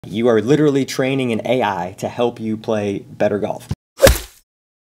You are literally training an AI to help you play better golf.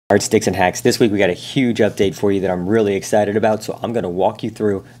 Alright, Sticks and Hacks, this week we got a huge update for you that I'm really excited about, so I'm going to walk you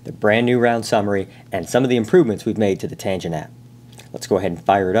through the brand new round summary and some of the improvements we've made to the Tangent app. Let's go ahead and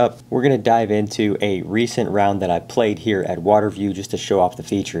fire it up. We're going to dive into a recent round that I played here at Waterview just to show off the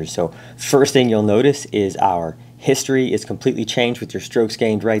features. So first thing you'll notice is our history is completely changed with your strokes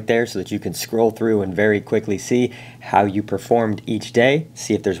gained right there so that you can scroll through and very quickly see how you performed each day.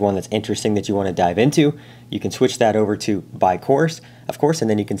 See if there's one that's interesting that you want to dive into. You can switch that over to by course, of course, and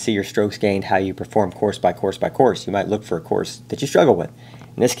then you can see your strokes gained, how you perform course by course by course. You might look for a course that you struggle with.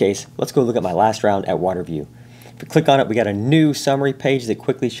 In this case, let's go look at my last round at Waterview. If you click on it, we got a new summary page that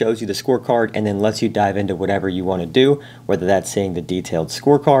quickly shows you the scorecard and then lets you dive into whatever you want to do, whether that's seeing the detailed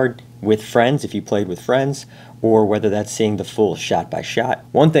scorecard with friends if you played with friends, or whether that's seeing the full shot by shot.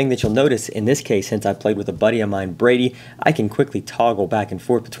 One thing that you'll notice in this case, since I played with a buddy of mine, Brady, I can quickly toggle back and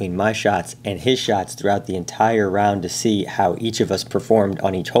forth between my shots and his shots throughout the entire round to see how each of us performed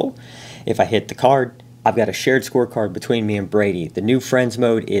on each hole. If I hit the card, I've got a shared scorecard between me and Brady. The new friends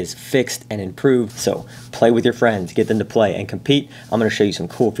mode is fixed and improved, so play with your friends, get them to play and compete. I'm going to show you some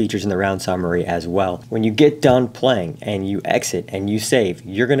cool features in the round summary as well. When you get done playing and you exit and you save,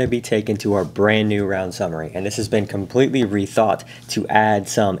 you're going to be taken to our brand new round summary. And this has been completely rethought to add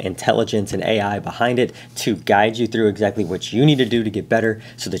some intelligence and AI behind it to guide you through exactly what you need to do to get better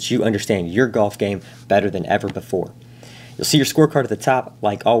so that you understand your golf game better than ever before. You'll see your scorecard at the top.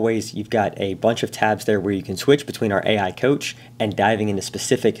 Like always, you've got a bunch of tabs there where you can switch between our AI Coach and diving into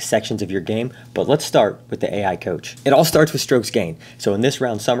specific sections of your game. But let's start with the AI Coach. It all starts with strokes gained. So in this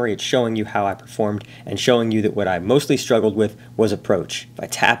round summary, it's showing you how I performed and showing you that what I mostly struggled with was approach. If I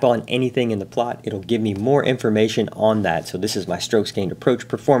tap on anything in the plot, it'll give me more information on that. So this is my strokes gained approach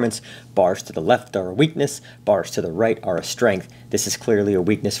performance. Bars to the left are a weakness. Bars to the right are a strength. This is clearly a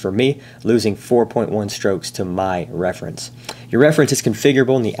weakness for me, losing 4.1 strokes to my reference. Your reference is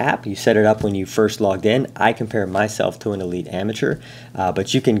configurable in the app. You set it up when you first logged in. I compare myself to an elite amateur,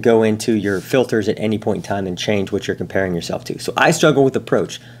 but you can go into your filters at any point in time and change what you're comparing yourself to. So I struggle with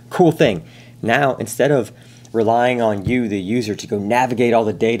approach. Cool thing. Now, instead of relying on you, the user, to go navigate all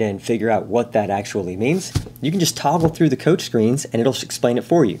the data and figure out what that actually means, you can just toggle through the coach screens and it'll explain it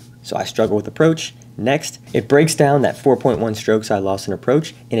for you. So I struggle with approach. Next, it breaks down that 4.1 strokes I lost in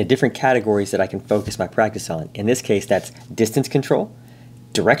approach into different categories that I can focus my practice on. In this case, that's distance control,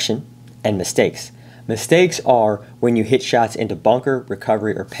 direction, and mistakes. Mistakes are when you hit shots into bunker,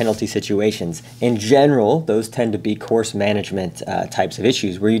 recovery, or penalty situations. In general, those tend to be course management types of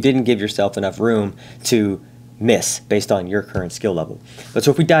issues where you didn't give yourself enough room to miss based on your current skill level. But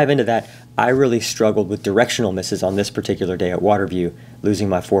so if we dive into that, I really struggled with directional misses on this particular day at Waterview, losing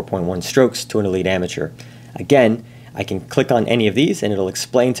my 4.1 strokes to an elite amateur. Again, I can click on any of these and it'll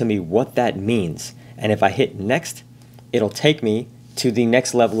explain to me what that means. And if I hit next, it'll take me to the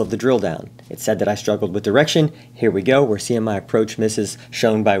next level of the drill down. It said that I struggled with direction. Here we go. We're seeing my approach misses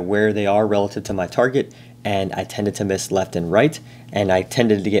shown by where they are relative to my target. And I tended to miss left and right, and I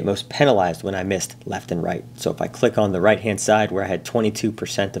tended to get most penalized when I missed left and right. So if I click on the right-hand side where I had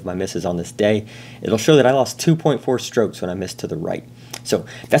 22% of my misses on this day, it'll show that I lost 2.4 strokes when I missed to the right. So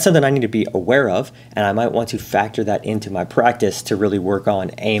that's something I need to be aware of, and I might want to factor that into my practice to really work on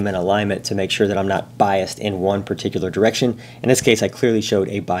aim and alignment to make sure that I'm not biased in one particular direction. In this case, I clearly showed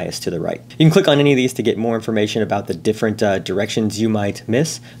a bias to the right. You can click on any of these to get more information about the different directions you might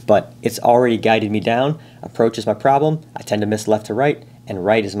miss, but it's already guided me down. Approach is my problem. I tend to miss left to right, and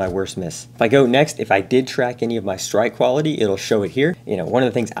right is my worst miss. If I go next, if I did track any of my strike quality, it'll show it here. You know, one of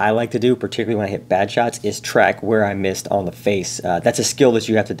the things I like to do, particularly when I hit bad shots, is track where I missed on the face. That's a skill that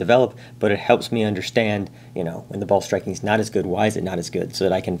you have to develop, but it helps me understand, you know, when the ball striking is not as good, why is it not as good, so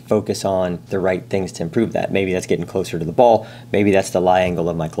that I can focus on the right things to improve that. Maybe that's getting closer to the ball. Maybe that's the lie angle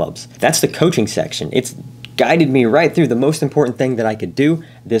of my clubs. That's the coaching section. It's guided me right through the most important thing that I could do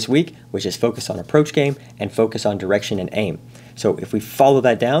this week, which is focus on approach game and focus on direction and aim. So if we follow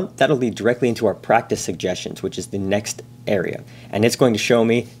that down, that'll lead directly into our practice suggestions, which is the next area. And it's going to show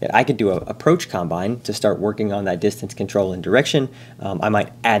me that I could do an approach combine to start working on that distance control and direction. I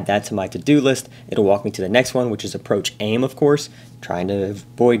might add that to my to-do list. It'll walk me to the next one, which is approach aim, of course, trying to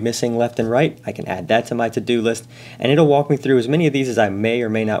avoid missing left and right. I can add that to my to-do list, and it'll walk me through as many of these as I may or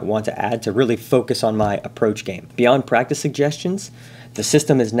may not want to add to really focus on my approach game. Beyond practice suggestions, the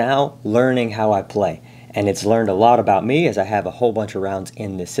system is now learning how I play. And it's learned a lot about me as I have a whole bunch of rounds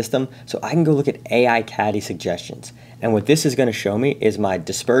in this system. So I can go look at AI Caddie suggestions. And what this is going to show me is my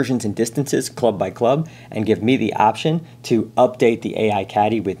dispersions and distances club by club and give me the option to update the AI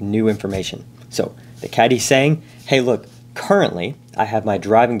Caddie with new information. So the Caddie's saying, hey look, Currently, I have my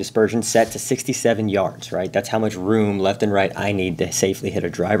driving dispersion set to 67 yards, right? That's how much room left and right I need to safely hit a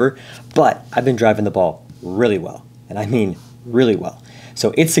driver. But I've been driving the ball really well, and I mean really well.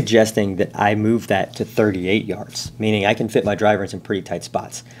 So it's suggesting that I move that to 38 yards, meaning I can fit my driver in some pretty tight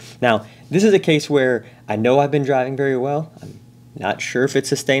spots. Now, this is a case where I know I've been driving very well. I'm not sure if it's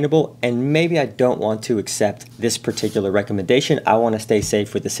sustainable, and maybe I don't want to accept this particular recommendation. I want to stay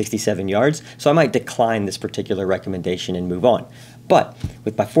safe with the 67 yards, so I might decline this particular recommendation and move on. But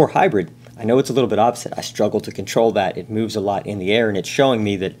with my 4 hybrid, I know it's a little bit opposite. I struggle to control that. It moves a lot in the air, and it's showing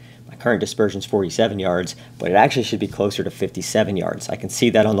me that my current dispersion is 47 yards, but it actually should be closer to 57 yards. I can see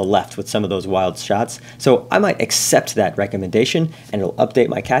that on the left with some of those wild shots. So I might accept that recommendation, and it'll update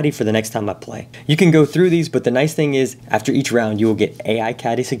my caddy for the next time I play. You can go through these, but the nice thing is after each round, you will get AI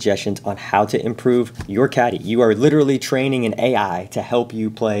caddy suggestions on how to improve your caddy. You are literally training an AI to help you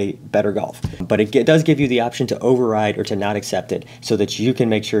play better golf. But it does give you the option to override or to not accept it so that you can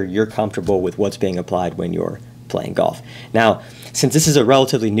make sure you're comfortable with what's being applied when you're playing golf. Now, since this is a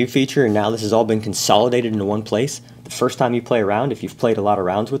relatively new feature and now this has all been consolidated into one place, the first time you play around, if you've played a lot of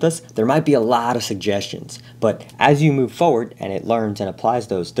rounds with us, there might be a lot of suggestions. But as you move forward and it learns and applies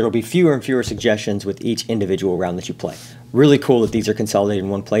those, there will be fewer and fewer suggestions with each individual round that you play. Really cool that these are consolidated in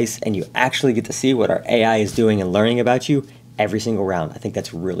one place and you actually get to see what our AI is doing and learning about you every single round. I think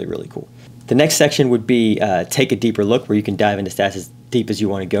that's really, really cool. The next section would be take a deeper look, where you can dive into stats as deep as you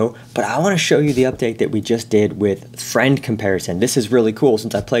want to go. But I want to show you the update that we just did with friend comparison. This is really cool.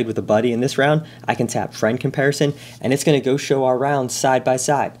 Since I played with a buddy in this round, I can tap friend comparison and it's going to go show our rounds side by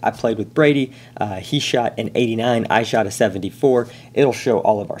side. I played with Brady. He shot an 89. I shot a 74. It'll show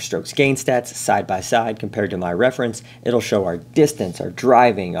all of our strokes gain stats side by side compared to my reference. It'll show our distance, our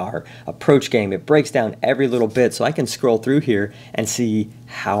driving, our approach game. It breaks down every little bit, so I can scroll through here and see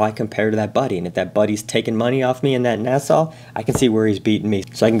how I compare to that buddy. And if that buddy's taking money off me in that Nassau, I can see where he's beating me.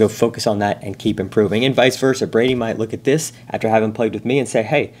 So I can go focus on that and keep improving. And vice versa. Brady might look at this after having played with me and say,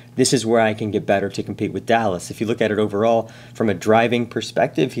 hey, this is where I can get better to compete with Dallas. If you look at it overall, from a driving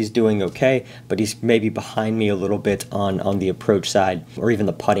perspective, he's doing okay, but he's maybe behind me a little bit on the approach side or even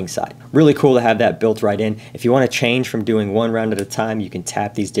the putting side. Really cool to have that built right in. If you want to change from doing one round at a time, you can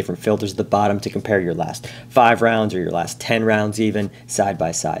tap these different filters at the bottom to compare your last 5 rounds or your last 10 rounds even side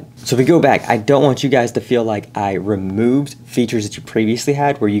by side. So if we go back, I don't want you guys to feel like I removed features that you previously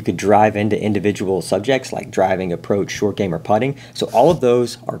had where you could drive into individual subjects like driving, approach, short game, or putting. So all of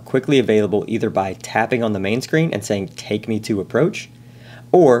those are quickly available either by tapping on the main screen and saying take me to approach,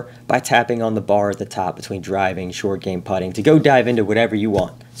 or by tapping on the bar at the top between driving, short game, putting to go dive into whatever you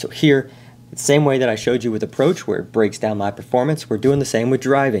want. So here, the same way that I showed you with approach where it breaks down my performance, we're doing the same with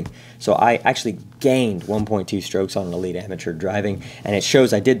driving. So I actually gained 1.2 strokes on an elite amateur driving, and it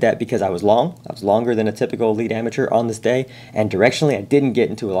shows I did that because I was long. I was longer than a typical elite amateur on this day, and directionally I didn't get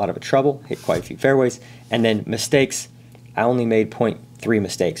into a lot of trouble, hit quite a few fairways, and then mistakes, I only made 0.3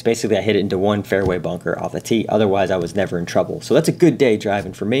 mistakes. Basically I hit it into one fairway bunker off the tee, otherwise I was never in trouble. So that's a good day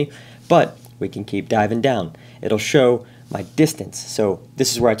driving for me, but we can keep diving down. It'll show my distance. So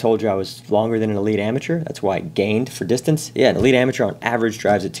this is where I told you I was longer than an elite amateur. That's why I gained for distance. Yeah, an elite amateur on average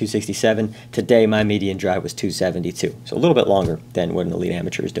drives at 267. Today my median drive was 272. So a little bit longer than what an elite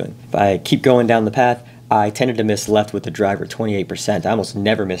amateur is doing. If I keep going down the path, I tended to miss left with the driver 28%. I almost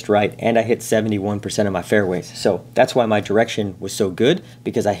never missed right, and I hit 71% of my fairways. So that's why my direction was so good,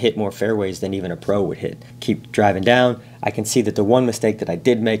 because I hit more fairways than even a pro would hit. Keep driving down. I can see that the one mistake that I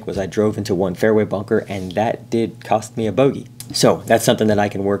did make was I drove into one fairway bunker, and that did cost me a bogey. So that's something that I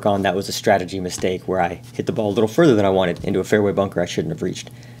can work on. That was a strategy mistake where I hit the ball a little further than I wanted into a fairway bunker I shouldn't have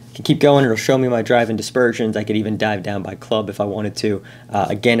reached. Can keep going. It'll show me my drive and dispersions. I could even dive down by club if I wanted to.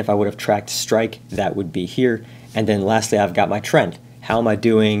 Again, if I would have tracked strike, that would be here. And then lastly, I've got my trend. How am I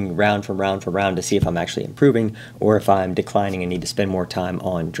doing round from round from round to see if I'm actually improving or if I'm declining and need to spend more time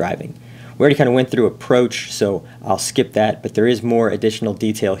on driving. We already kind of went through approach, so I'll skip that, but there is more additional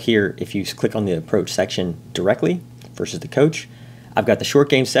detail here if you click on the approach section directly versus the coach. I've got the short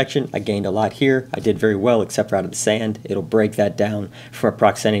game section. I gained a lot here. I did very well except for out of the sand. It'll break that down from a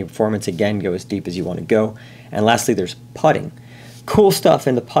proximity performance. Again, go as deep as you want to go. And lastly, there's putting. Cool stuff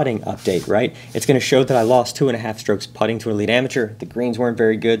in the putting update, right? It's going to show that I lost 2.5 strokes putting to elite amateur. The greens weren't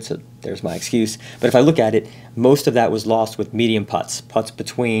very good, so there's my excuse. But if I look at it, most of that was lost with medium putts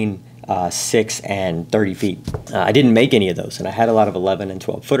between 6 and 30 feet. I didn't make any of those, and I had a lot of 11 and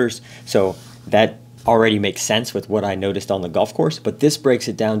 12 footers, so that already makes sense with what I noticed on the golf course. But this breaks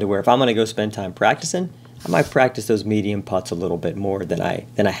it down to where if I'm going to go spend time practicing, I might practice those medium putts a little bit more than I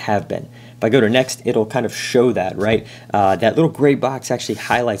have been. If I go to next, it'll kind of show that, right? That little gray box actually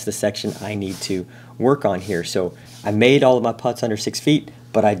highlights the section I need to work on here. So I made all of my putts under 6 feet,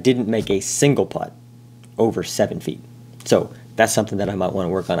 but I didn't make a single putt over 7 feet. So that's something that I might want to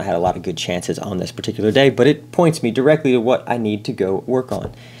work on. I had a lot of good chances on this particular day, but it points me directly to what I need to go work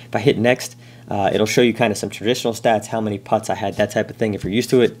on. If I hit next, it'll show you kind of some traditional stats, how many putts I had, that type of thing, if you're used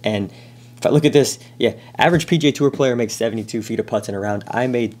to it. And if I look at this, yeah, average PGA Tour player makes 72 feet of putts in a round. I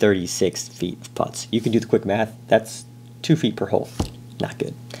made 36 feet of putts. You can do the quick math. That's 2 feet per hole. Not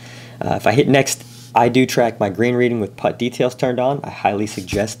good. If I hit next, I do track my green reading with putt details turned on. I highly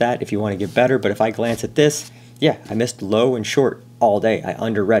suggest that if you want to get better. But if I glance at this, yeah, I missed low and short all day. I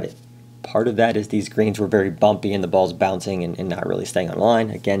underread it. Part of that is these greens were very bumpy and the ball's bouncing and not really staying on line.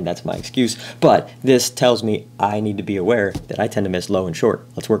 Again, that's my excuse. But this tells me I need to be aware that I tend to miss low and short.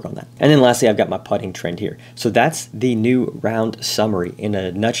 Let's work on that. And then lastly, I've got my putting trend here. So that's the new round summary in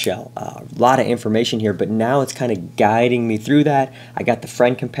a nutshell. A lot of information here, but now it's kind of guiding me through that. I got the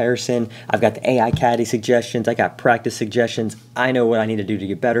friend comparison. I've got the AI Caddie suggestions. I got practice suggestions. I know what I need to do to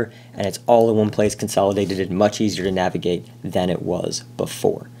get better, and it's all in one place, consolidated and much easier to navigate than it was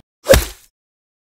before.